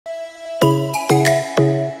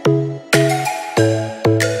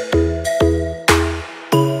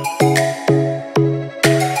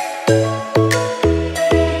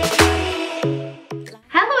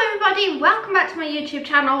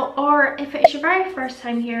your very first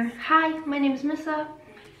time here, hi, my name is Missa.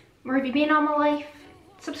 Where have you been all my life?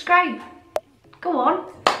 Subscribe. Go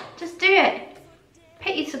on, just do it.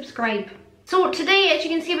 Hit subscribe. So today, as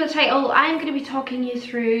you can see by the title, I'm going to be talking you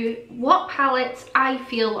through what palettes I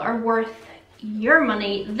feel are worth your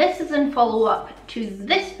money. This is in follow-up to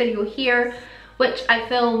this video here, which I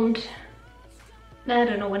filmed, I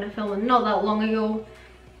don't know when I filmed it, not that long ago.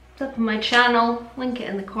 It's up on my channel, link it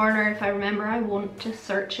in the corner if I remember, I won't, just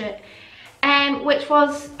search it. Which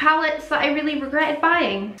was palettes that I really regretted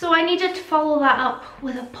buying. So I needed to follow that up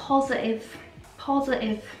with a positive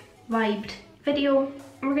vibed video,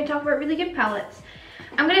 and we're going to talk about really good palettes.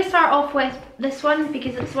 I'm going to start off with this one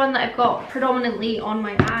because it's one that I've got predominantly on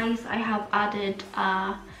my eyes. I have added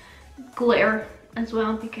glitter as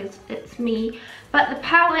well because it's me. But the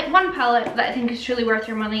palette, one palette that I think is truly worth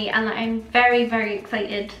your money and that I'm very, very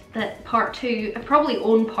excited that part 2, I probably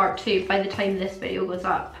own part 2 by the time this video goes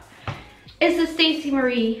up, is the Stacey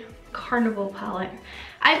Marie Carnival palette.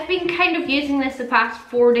 I've been kind of using this the past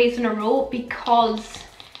 4 days in a row because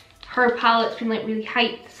her palette's been like really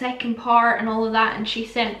hyped, the second part and all of that, and she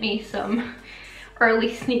sent me some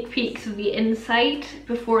early sneak peeks of the inside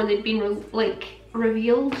before they'd been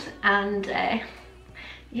revealed, and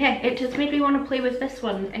yeah, it just made me want to play with this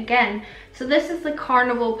one again. So this is the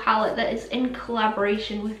Carnival palette that is in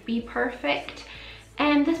collaboration with Be Perfect,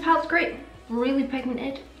 and this palette's great, really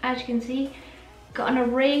pigmented, as you can see. Got an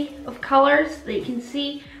array of colours that you can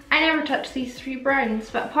see. I never touch these 3 browns,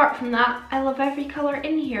 but apart from that, I love every colour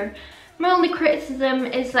in here. My only criticism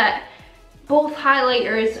is that both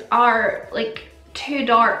highlighters are like too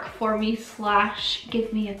dark for me /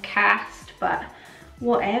 give me a cast, but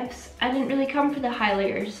whatevs. I didn't really come for the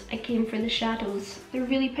highlighters, I came for the shadows. They're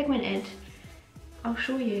really pigmented. I'll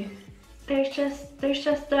show you. There's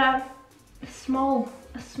just a small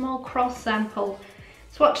cross sample.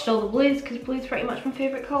 Swatched all the blues because blue's pretty much my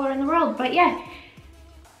favourite colour in the world, but yeah.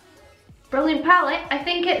 Brilliant palette. I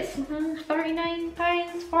think it's £39,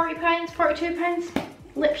 £40, £42.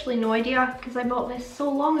 Literally no idea because I bought this so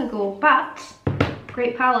long ago, but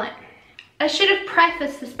great palette. I should have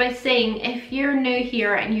prefaced this by saying if you're new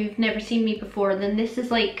here and you've never seen me before, then this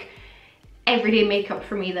is like everyday makeup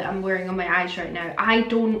for me that I'm wearing on my eyes right now. I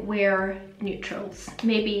don't wear neutrals.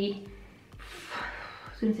 Maybe, I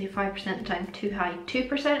was going to say 5% of the time, too high.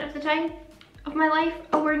 2% of the time of my life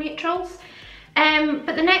I'll wear neutrals.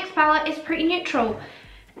 But the next palette is pretty neutral.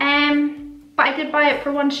 But I did buy it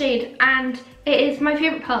for one shade and it is my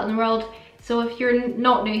favourite palette in the world. So if you're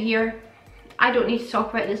not new here, I don't need to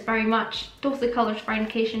talk about this very much. Dose Colours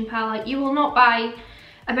Foundation palette. You will not buy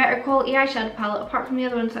a better quality eyeshadow palette apart from the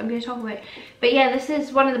other ones that I'm going to talk about. But yeah, this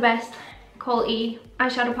is one of the best quality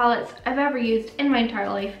eyeshadow palettes I've ever used in my entire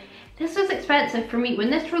life. This was expensive for me when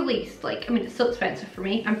this released. Like, I mean, it's still expensive for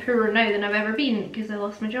me. I'm poorer now than I've ever been because I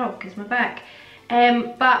lost my job because of my back.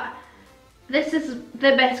 But this is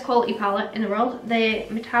the best quality palette in the world. The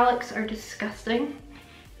metallics are disgusting.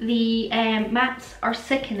 The mattes are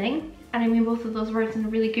sickening. And I mean both of those words in a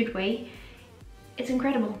really good way. It's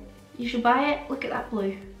incredible. You should buy it. Look at that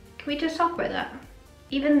blue. Can we just talk about that?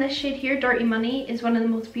 Even this shade here, Dirty Money, is one of the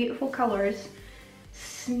most beautiful colours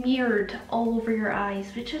smeared all over your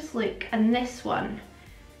eyes. But just look. And this one,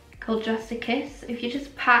 called Just a Kiss, if you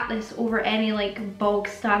just pat this over any like bog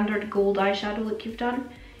standard gold eyeshadow look you've done,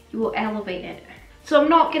 you will elevate it. So I'm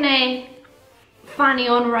not gonna fanny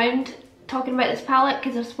on around talking about this palette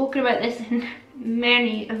because I've spoken about this in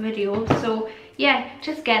many a video. So yeah,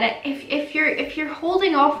 just get it. If you're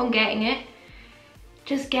holding off on getting it,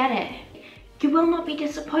 just get it. You will not be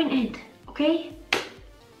disappointed, okay?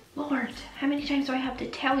 Lord, how many times do I have to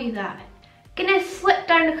tell you that? Gonna slip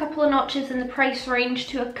down a couple of notches in the price range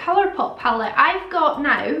to a Colourpop palette. I've got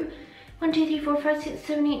now 1, 2, 3, 4, 5, 6,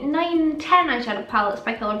 7, 8, 9, 10 eyeshadow palettes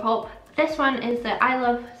by Colourpop. This one is the I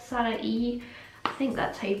Love Sarah E, I think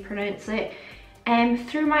that's how you pronounce it,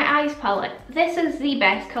 Through My Eyes palette. This is the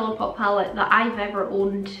best Colourpop palette that I've ever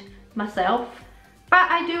owned myself.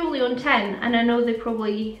 But I do only own 10, and I know they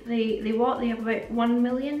probably, they have about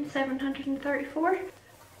 1,734,000.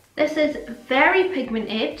 This is very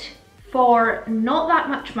pigmented for not that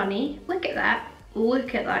much money. Look at that.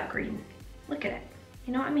 Look at that green. Look at it.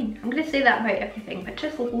 You know what I mean? I'm going to say that about everything, but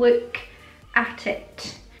just look at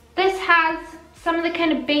it. This has some of the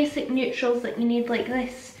kind of basic neutrals that you need, like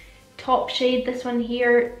this top shade, this one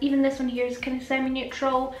here, even this one here is kind of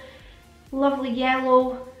semi-neutral. Lovely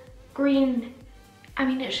yellow, green. I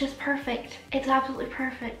mean, it's just perfect. It's absolutely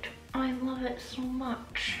perfect. I love it so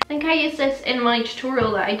much. I think I used this in my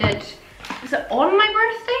tutorial that I did. Was it on my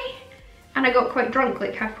birthday? And I got quite drunk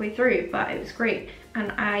like halfway through, but it was great.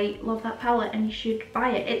 And I love that palette and you should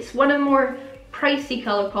buy it. It's one of the more pricey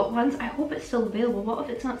Colourpop ones. I hope it's still available. What if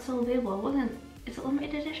it's not still available? Is it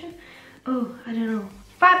limited edition? Oh, I don't know.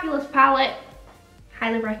 Fabulous palette.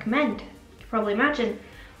 Highly recommend. You can probably imagine.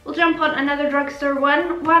 We'll jump on another Drugstore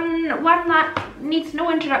one that needs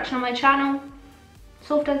no introduction on my channel.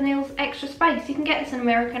 Soft as Nails Extra Spice. You can get this in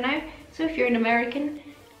America now, so if you're an American,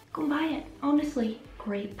 go and buy it. Honestly,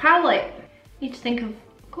 great palette. Need to think of,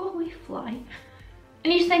 go away fly. I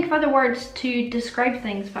need to think of other words to describe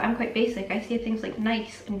things, but I'm quite basic. I say things like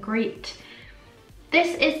nice and great.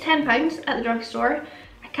 This is £10 at the Drugstore.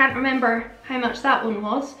 I can't remember how much that one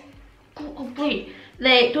was. Oh boy.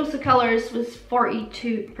 The Dose of Colours was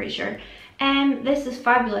 42, I'm pretty sure. This is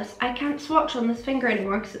fabulous. I can't swatch on this finger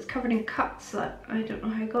anymore because it's covered in cuts that I don't know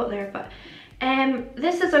how I got there, but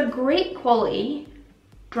this is a great quality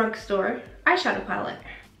Drugstore eyeshadow palette.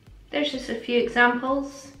 There's just a few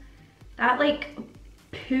examples. That like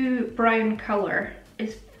poo brown colour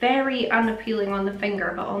is very unappealing on the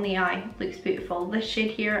finger, but on the eye looks beautiful. This shade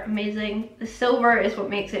here, amazing. The silver is what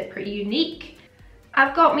makes it pretty unique.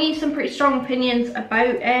 I've got me some pretty strong opinions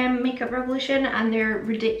about Makeup Revolution and their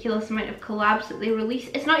ridiculous amount of collabs that they release.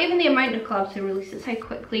 It's not even the amount of collabs they release, it's how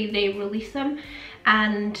quickly they release them.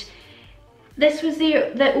 And this was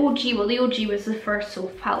the OG, well the OG was the first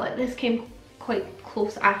Soft palette. This came quite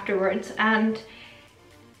close afterwards, and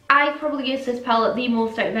I probably use this palette the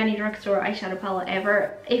most out of any Drugstore eyeshadow palette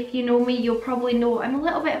ever. If you know me, you'll probably know I'm a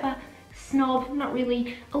little bit of a snob, not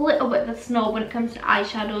really, a little bit of a snob when it comes to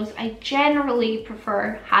eyeshadows. I generally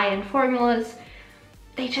prefer high-end formulas.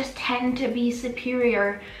 They just tend to be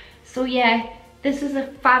superior. So yeah, this is a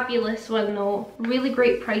fabulous one though. Really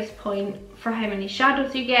great price point for how many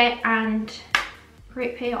shadows you get, and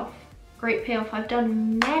great payoff. Great payoff. I've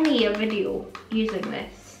done many a video using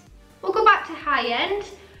this. We'll go back to Highend.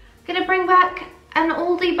 Gonna bring back an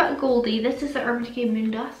oldie but a goldie. This is the Urban Decay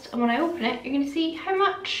Moon Dust, and when I open it, you're gonna see how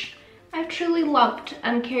much I've truly loved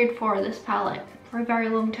and cared for this palette for a very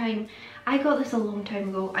long time. I got this a long time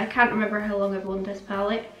ago. I can't remember how long I've owned this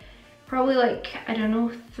palette. Probably like, I don't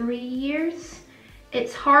know, 3 years.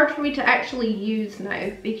 It's hard for me to actually use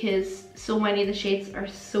now because so many of the shades are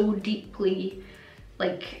so deeply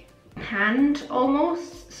like tanned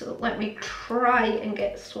almost. So let me try and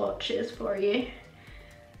get swatches for you.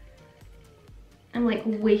 I'm like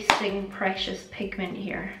wasting precious pigment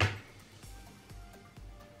here.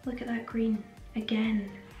 Look at that green again.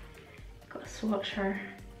 Gotta swatch her.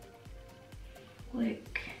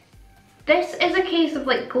 Look. This is a case of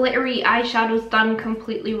like glittery eyeshadows done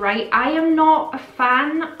completely right. I am not a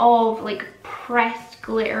fan of like pressed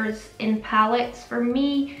glitters in palettes. For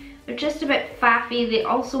me, they're just a bit faffy. They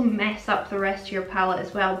also mess up the rest of your palette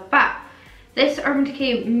as well. But this Urban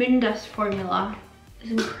Decay Moon Dust formula is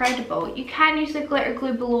incredible. You can use the glitter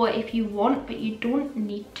glue below it if you want, but you don't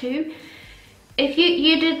need to. If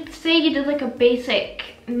you did like a basic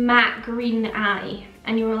matte green eye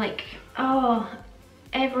and you were like, oh,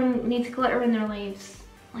 everyone needs glitter in their lives,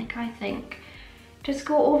 like I think, just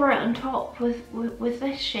go over it on top with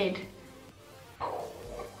this shade.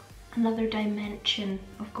 Another dimension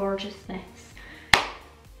of gorgeousness.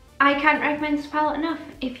 I can't recommend this palette enough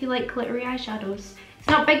if you like glittery eyeshadows. It's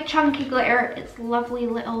not big chunky glitter, it's lovely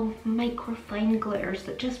little micro fine glitters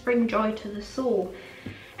that just bring joy to the soul.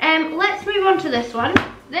 Let's move on to this one.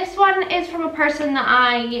 This one is from a person that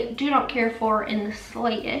I do not care for in the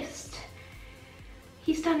slightest.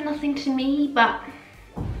 He's done nothing to me, but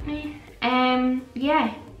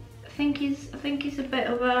yeah, I think he's a bit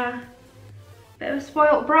of a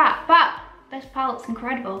spoiled brat. But this palette's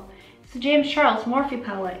incredible. It's the James Charles Morphe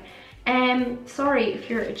palette. Sorry if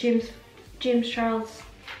you're a James Charles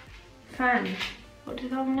fan. What do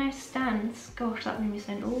they call them now? Stans. Gosh, that made me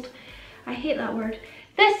sound old. I hate that word.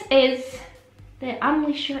 This is the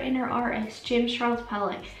Unleash Your Inner Artist James Charles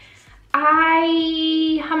palette.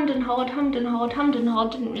 I hummed and hawed,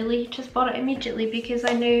 didn't really, just bought it immediately because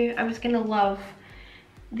I knew I was gonna love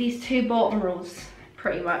these two bottom rows,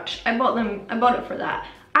 pretty much. I bought it for that.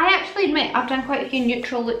 I actually admit I've done quite a few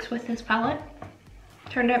neutral looks with this palette.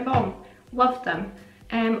 Turned out bomb. Loved them.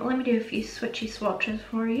 Let me do a few switchy swatches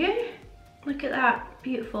for you. Look at that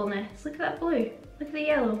beautifulness. Look at that blue. Look at the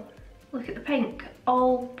yellow. Look at the pink.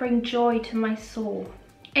 All bring joy to my soul.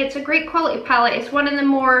 It's a great quality palette. It's one of the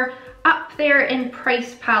more up there in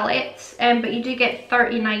price palettes, but you do get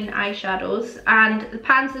 39 eyeshadows, and the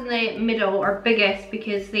pans in the middle are biggest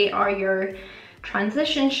because they are your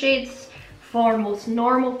transition shades for most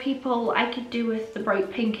normal people. I could do with the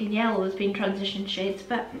bright pink and yellow as being transition shades,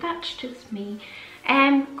 but that's just me.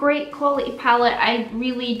 Great quality palette. I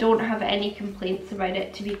really don't have any complaints about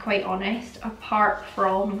it, to be quite honest, apart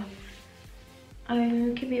from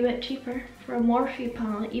could be a bit cheaper for a Morphe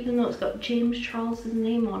palette, even though it's got James Charles's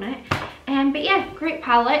name on it. But yeah, great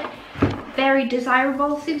palette, very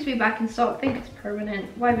desirable, seems to be back in stock. I think it's permanent.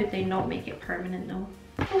 Why would they not make it permanent though?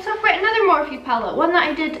 We'll talk about another Morphe palette, one that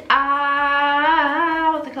I did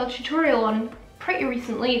what's it called, tutorial on pretty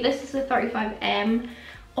recently. This is the 35M,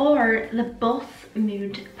 or the Boss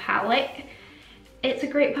Mood palette. It's a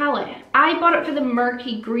great palette. I bought it for the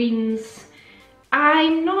murky greens.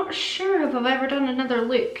 I'm not sure if I've ever done another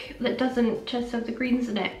look that doesn't just have the greens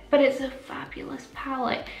in it, but it's a fabulous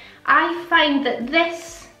palette. I find that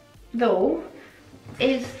this, though,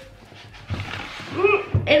 is,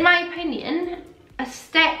 in my opinion, a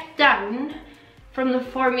step down from the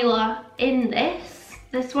formula in this.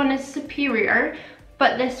 This one is superior,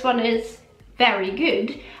 but this one is very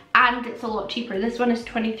good, and it's a lot cheaper. This one is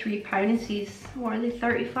 £23. These, what are they,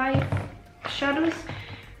 35 shadows?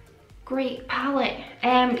 Great palette.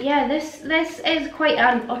 Yeah, this is quite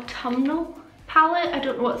an autumnal palette. I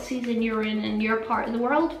don't know what season you're in your part of the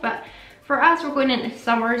world, but for us we're going into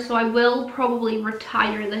summer, so I will probably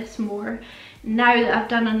retire this more now that I've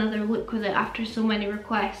done another look with it after so many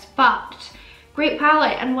requests. But great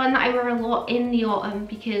palette, and one that I wear a lot in the autumn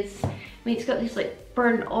because, I mean, it's got these like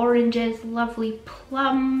burnt oranges, lovely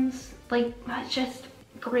plums, like, it's just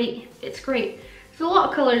great. It's great. There's a lot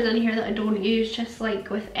of colours in here that I don't use, just like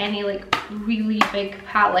with any like really big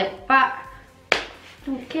palette, but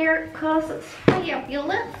don't care because it's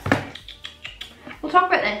fabulous. We'll talk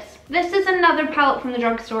about this. This is another palette from the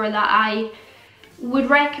drugstore that I would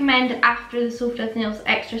recommend after the Soft Death Nails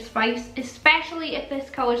Extra Spice, especially if this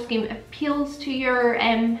colour scheme appeals to your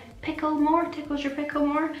pickle more, tickles your pickle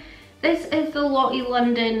more. This is the Lottie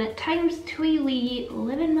London times Tweely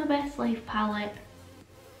Living My Best Life palette.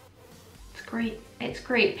 It's great. It's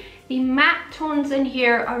great. The matte tones in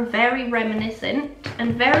here are very reminiscent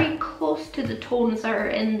and very close to the tones that are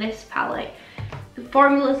in this palette. The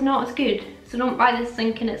formula is not as good, so don't buy this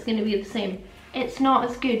thinking it's going to be the same. It's not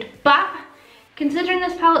as good, but considering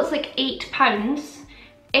this palette's like £8,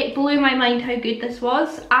 it blew my mind how good this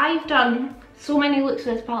was. I've done so many looks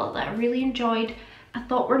with this palette that I really enjoyed, I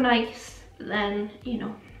thought were nice, but then, you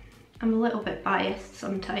know, I'm a little bit biased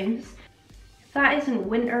sometimes. If that isn't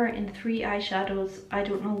winter in 3 eyeshadows, I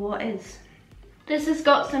don't know what is. This has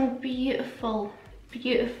got some beautiful,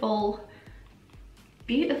 beautiful,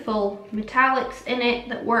 beautiful metallics in it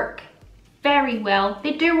that work very well.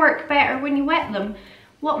 They do work better when you wet them.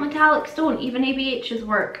 What metallics don't? Even ABH's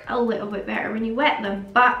work a little bit better when you wet them.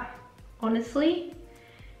 But honestly,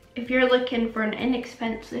 if you're looking for an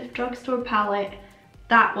inexpensive drugstore palette,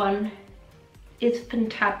 that one is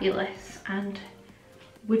fantabulous and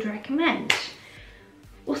would recommend.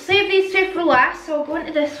 We'll save these two for last, so I'll go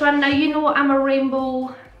into this one. Now, you know I'm a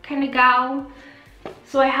rainbow kind of gal,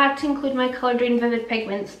 so I had to include my Colour Drain Vivid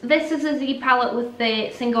Pigments. This is a Z palette with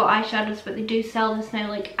the single eyeshadows, but they do sell this now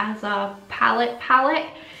like as a palette.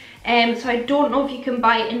 So I don't know if you can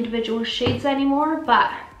buy individual shades anymore,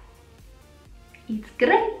 but it's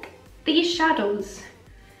great. These shadows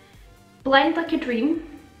blend like a dream,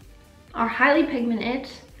 are highly pigmented,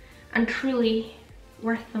 and truly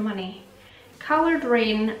worth the money. Colour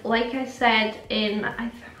Drain, like I said in,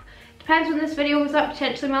 depends when this video goes up,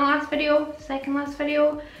 potentially my last video, second last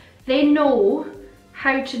video, they know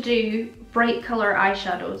how to do bright colour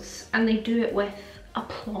eyeshadows, and they do it with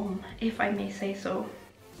aplomb, if I may say so.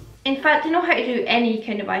 In fact, they know how to do any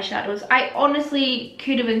kind of eyeshadows. I honestly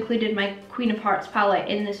could have included my Queen of Hearts palette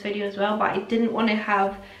in this video as well, but I didn't want to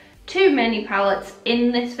have too many palettes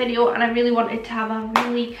in this video, and I really wanted to have a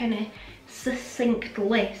really kind of succinct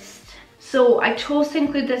list. So I chose to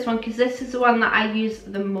include this one because this is the one that I use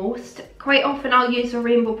the most. Quite often I'll use a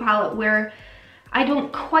rainbow palette where I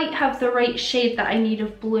don't quite have the right shade that I need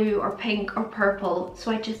of blue or pink or purple,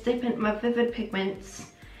 so I just dip into my Vivid Pigments.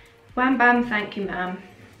 Wham bam, thank you ma'am.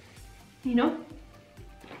 You know?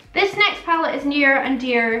 This next palette is near and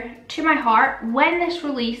dear to my heart. When this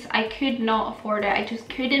released, I could not afford it. I just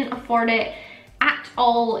couldn't afford it at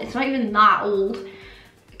all. It's not even that old.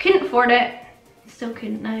 Couldn't afford it. Still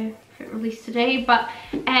couldn't now if it released today, but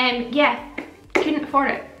yeah, couldn't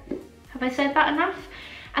afford it. Have I said that enough?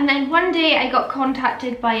 And then one day I got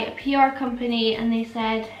contacted by a PR company and they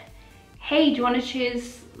said, hey, do you want to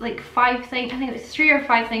choose like 5 things, I think it was 3 or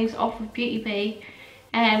 5 things off of Beauty Bay,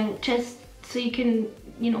 just so you can,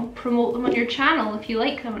 you know, promote them on your channel if you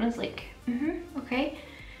like them. And I was like, okay.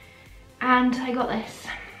 And I got this.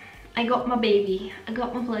 I got my baby. I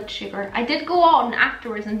got my blood sugar. I did go on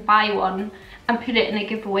afterwards and buy one and put it in a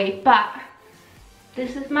giveaway, but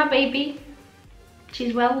this is my baby.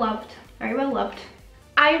 She's well loved, very well loved.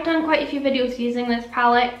 I have done quite a few videos using this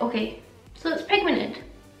palette. Okay, So it's pigmented.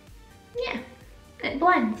 Yeah, it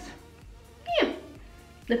blends. Yeah,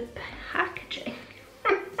 the packaging.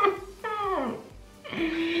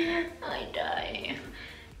 I die.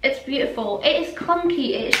 It's beautiful. It is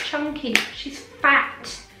clunky, it is chunky. She's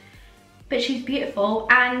fat, but she's beautiful.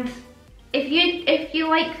 And if you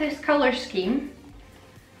like this colour scheme,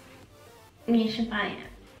 you should buy it.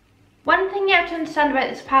 One thing you have to understand about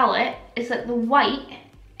this palette is that the white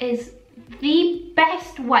is the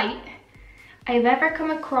best white I've ever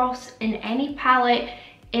come across in any palette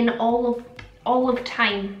in all of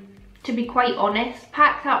time. To be quite honest,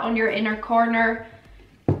 pack that on your inner corner,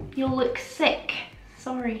 you'll look sick.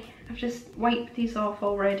 Sorry, I've just wiped these off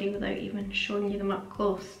already without even showing you them up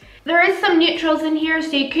close. There is some neutrals in here,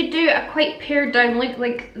 so you could do a quite pared down look,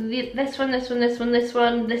 like this one, this one, this one, this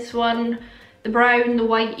one, this one, the brown, the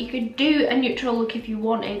white. You could do a neutral look if you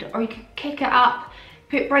wanted, or you could kick it up,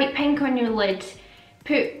 put bright pink on your lid,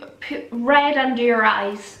 put red under your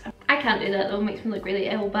eyes. I can't do that though, it makes me look really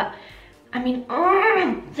ill, but I mean,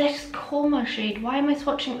 this coma shade, why am I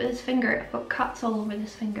swatching it with this finger? I've got cuts all over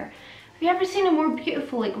this finger. Have you ever seen a more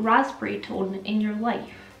beautiful like raspberry tone in your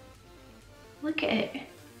life? Look at it.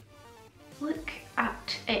 Look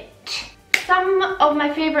at it. Some of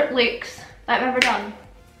my favourite looks that I've ever done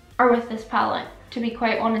are with this palette, to be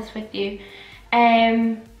quite honest with you.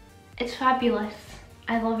 It's fabulous.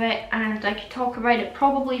 I love it, and I could talk about it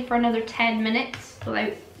probably for another 10 minutes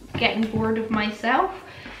without getting bored of myself.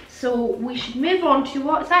 So we should move on to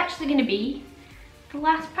what's actually going to be the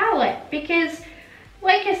last palette, because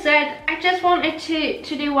like I said, I just wanted to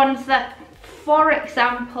do ones that, for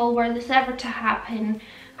example, were this ever to happen,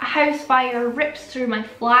 a house fire rips through my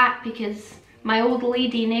flat because my old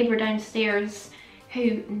lady neighbour downstairs,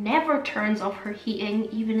 who never turns off her heating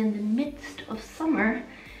even in the midst of summer,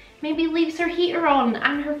 maybe leaves her heater on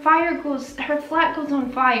and her flat goes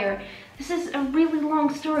on fire. This is a really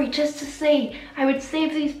long story just to say I would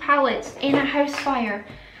save these palettes in a house fire,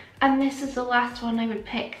 and this is the last one I would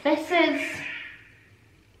pick. This is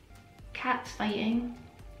cats fighting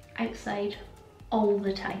outside all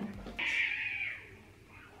the time.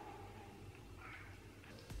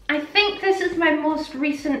 I think this is my most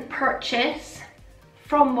recent purchase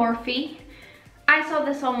from Morphe. I saw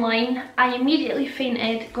this online, I immediately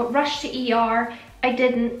fainted, got rushed to ER. I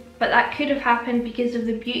didn't, but that could have happened because of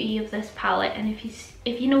the beauty of this palette, and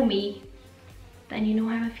if you know me, then you know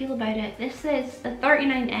how I feel about it. This is the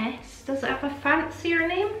 39S. Does it have a fancier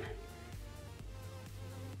name?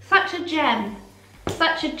 Such a gem,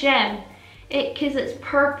 such a gem. Because it's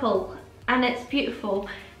purple and it's beautiful.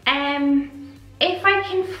 If I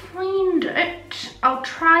can find it, I'll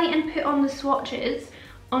try and put on the swatches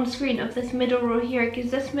on screen of this middle row here,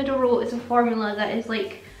 because this middle row is a formula that is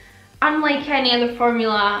like unlike any other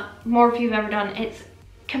formula Morphe have ever done. It's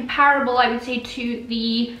comparable, I would say, to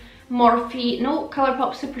the Morphe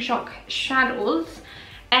Colourpop Super Shock shadows.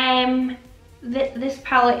 This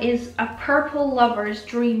palette is a purple lover's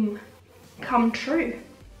dream come true,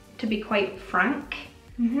 to be quite frank.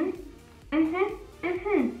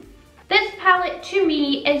 This palette to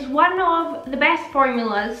me is one of the best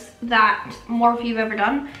formulas that Morphe have ever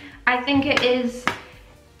done. I think it is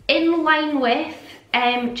in line with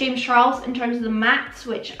James Charles in terms of the mattes,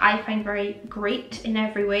 which I find very great in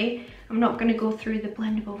every way. I'm not going to go through the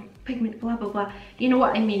blendable pigment blah blah blah. You know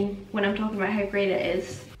what I mean when I'm talking about how great it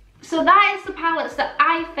is. So that is the palettes that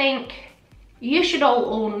I think you should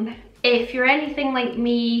all own if you're anything like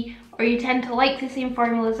me, or you tend to like the same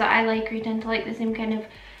formulas that I like, or you tend to like the same kind of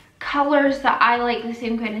colours that I like, the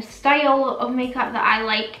same kind of style of makeup that I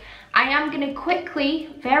like. I am going to quickly,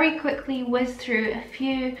 very quickly whiz through a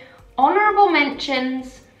few honourable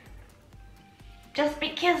mentions, just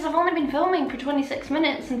because I've only been filming for 26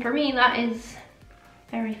 minutes, and for me that is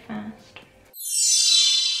very fast.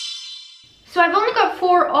 So I've only got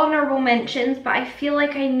 4 honourable mentions, but I feel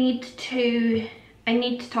like I need to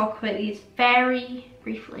talk about these very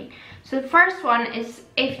briefly. So the first one is,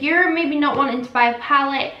 if you're maybe not wanting to buy a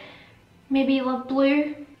palette, maybe you love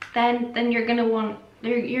blue, then you're gonna want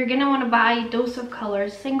to buy Dose of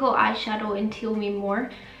Colours Single Eyeshadow in Teal Me More.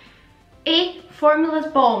 A,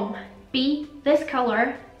 formula's bomb. B, this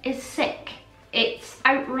colour is sick. It's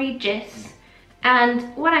outrageous.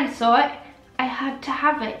 And when I saw it, I had to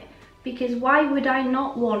have it, because why would I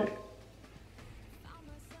not want?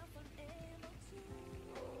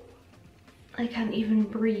 I can't even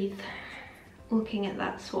breathe looking at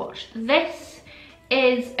that swatch. This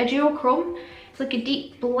is a duochrome. It's like a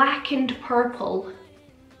deep blackened purple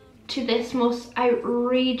to this most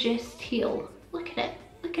outrageous teal. Look at it,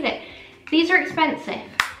 look at it. These are expensive.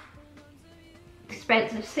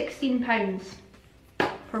 Expensive, £16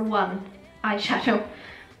 for one. eyeshadow.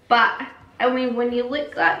 But I mean, when you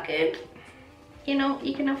look that good, you know,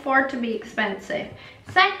 you can afford to be expensive.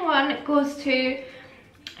 Second one goes to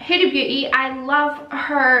Huda Beauty. I love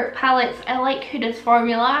her palettes. I like Huda's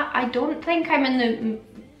formula. I don't think I'm in the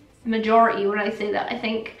majority when I say that. I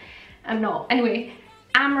think I'm not. Anyway,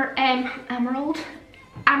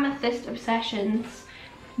 Amethyst Obsessions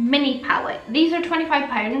mini palette. These are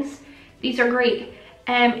 £25. These are great.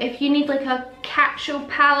 If you need like a capsule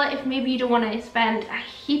palette, if maybe you don't want to spend a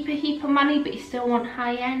heap of money but you still want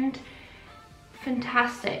high end,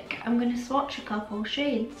 fantastic. I'm going to swatch a couple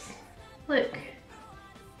shades. Look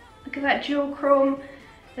at that duochrome,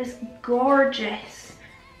 this gorgeous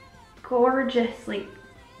like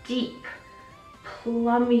deep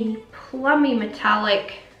plummy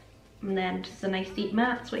metallic, and then just a nice deep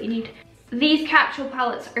matte. That's what you need. These capsule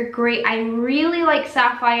palettes are great. I really like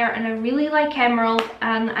Sapphire and I really like Emerald,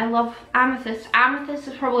 and I love Amethyst. Amethyst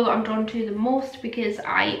is probably what I'm drawn to the most because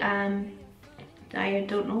I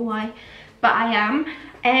don't know why, but I am.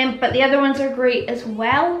 But the other ones are great as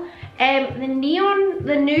well. The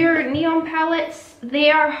newer neon palettes, they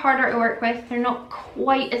are harder to work with. They're not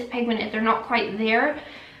quite as pigmented. They're not quite there.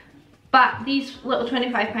 But these little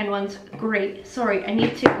 £25 ones, great. Sorry, I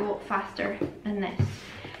need to go faster than this.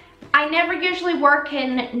 I never usually work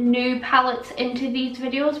in new palettes into these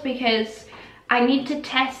videos because I need to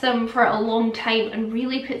test them for a long time and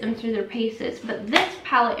really put them through their paces. But this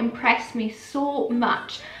palette impressed me so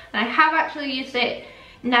much. And I have actually used it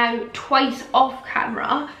now twice off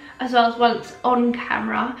camera as well as once on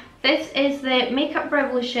camera. This is the Makeup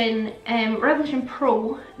Revolution Revolution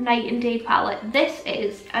Pro Night and Day palette. This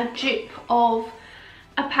is a dupe of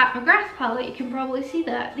a Pat McGrath palette. You can probably see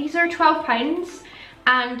that. These are £12.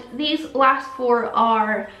 And these last four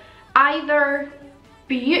are either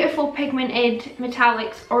beautiful pigmented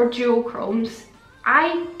metallics or duochromes.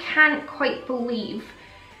 I can't quite believe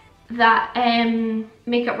that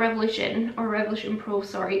Makeup Revolution, or Revolution Pro,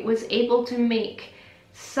 sorry, was able to make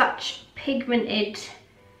such pigmented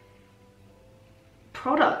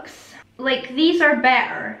products. Like, these are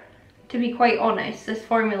better, to be quite honest. This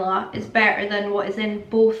formula is better than what is in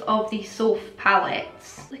both of these Soph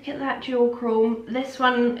palettes. Look at that duochrome. This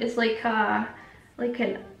one is like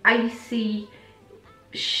an icy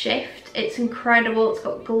shift. It's incredible. It's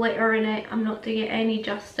got glitter in it. I'm not doing it any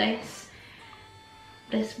justice.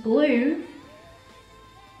 This blue,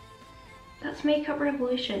 that's Makeup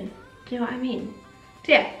Revolution. Do you know what I mean?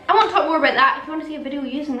 So yeah, I won't talk more about that. If you want to see a video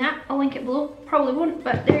using that, I'll link it below. Probably won't,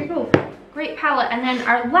 but there you go. Great palette. And then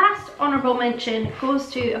our last honourable mention goes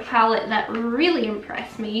to a palette that really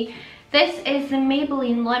impressed me. This is the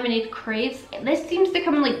Maybelline Lemonade Craze. This seems to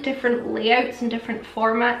come in like different layouts and different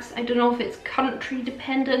formats. I don't know if it's country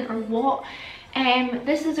dependent or what.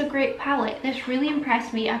 This is a great palette. This really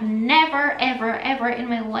impressed me. I've never ever in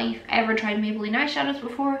my life ever tried Maybelline eyeshadows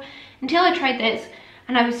before until I tried this,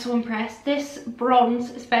 and I was so impressed. This bronze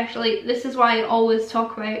especially, this is why I always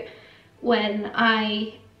talk about when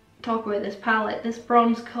I talk about this palette. This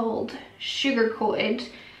bronze called Sugar Coated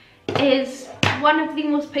is one of the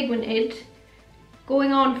most pigmented,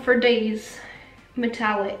 going on for days,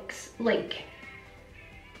 metallics. Like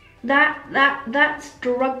that's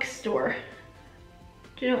Drugstore.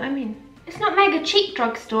 Do you know what I mean? It's not mega cheap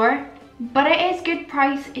Drugstore, but it is good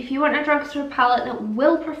price if you want a Drugstore palette that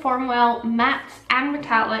will perform well, mattes and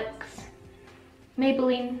metallics.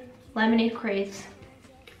 Maybelline Lemonade Craze.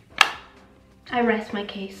 I rest my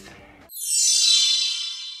case.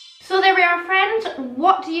 So there we are, friends.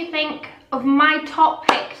 What do you think of my top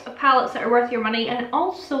picks of palettes that are worth your money? And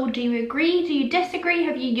also, do you agree? Do you disagree?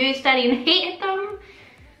 Have you used any and hated them?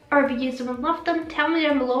 Or have you used them and loved them? Tell me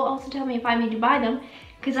down below. Also tell me if I made you buy them,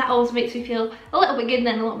 because that always makes me feel a little bit good and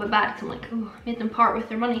then a little bit bad, because I'm like, oh, I made them part with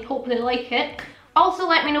their money. Hopefully they like it. Also,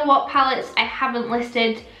 let me know what palettes I haven't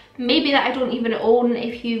listed, maybe that I don't even own,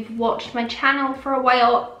 if you've watched my channel for a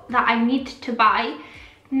while, that I need to buy.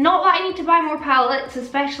 Not that I need to buy more palettes,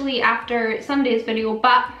 especially after Sunday's video,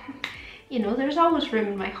 but you know, there's always room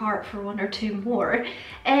in my heart for one or two more.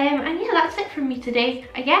 And yeah, that's it from me today,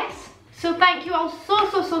 I guess. So thank you all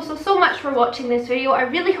so much for watching this video. I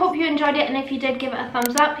really hope you enjoyed it, and if you did, give it a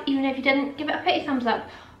thumbs up. Even if you didn't, give it a pretty thumbs up.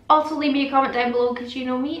 Also leave me a comment down below, because you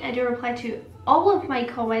know me, I do reply to all of my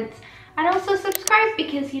comments. And also subscribe,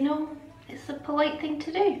 because you know, it's a polite thing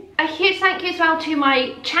to do. A huge thank you as well to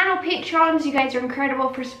my channel Patreons. You guys are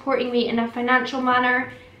incredible for supporting me in a financial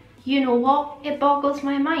manner. You know what? It boggles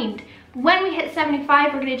my mind. When we hit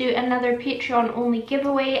 75, we're going to do another Patreon only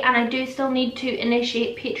giveaway, and I do still need to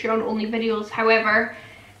initiate Patreon only videos. However,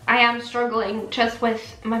 I am struggling just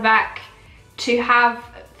with my back to have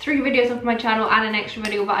 3 videos of my channel and an extra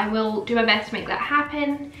video, but I will do my best to make that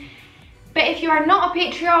happen. But if you are not a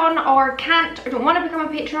Patreon or can't or don't want to become a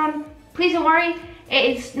Patreon, please don't worry.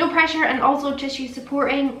 It is no pressure, and also just you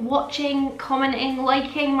supporting, watching, commenting,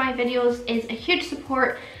 liking my videos is a huge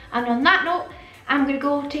support. And on that note, I'm gonna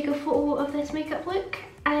go take a photo of this makeup look.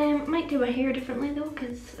 Might do my hair differently though,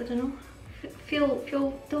 because I don't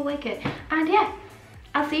know, don't like it. And yeah,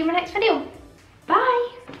 I'll see you in my next video. Bye.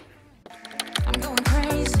 I'm going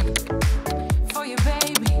crazy for you,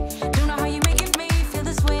 baby.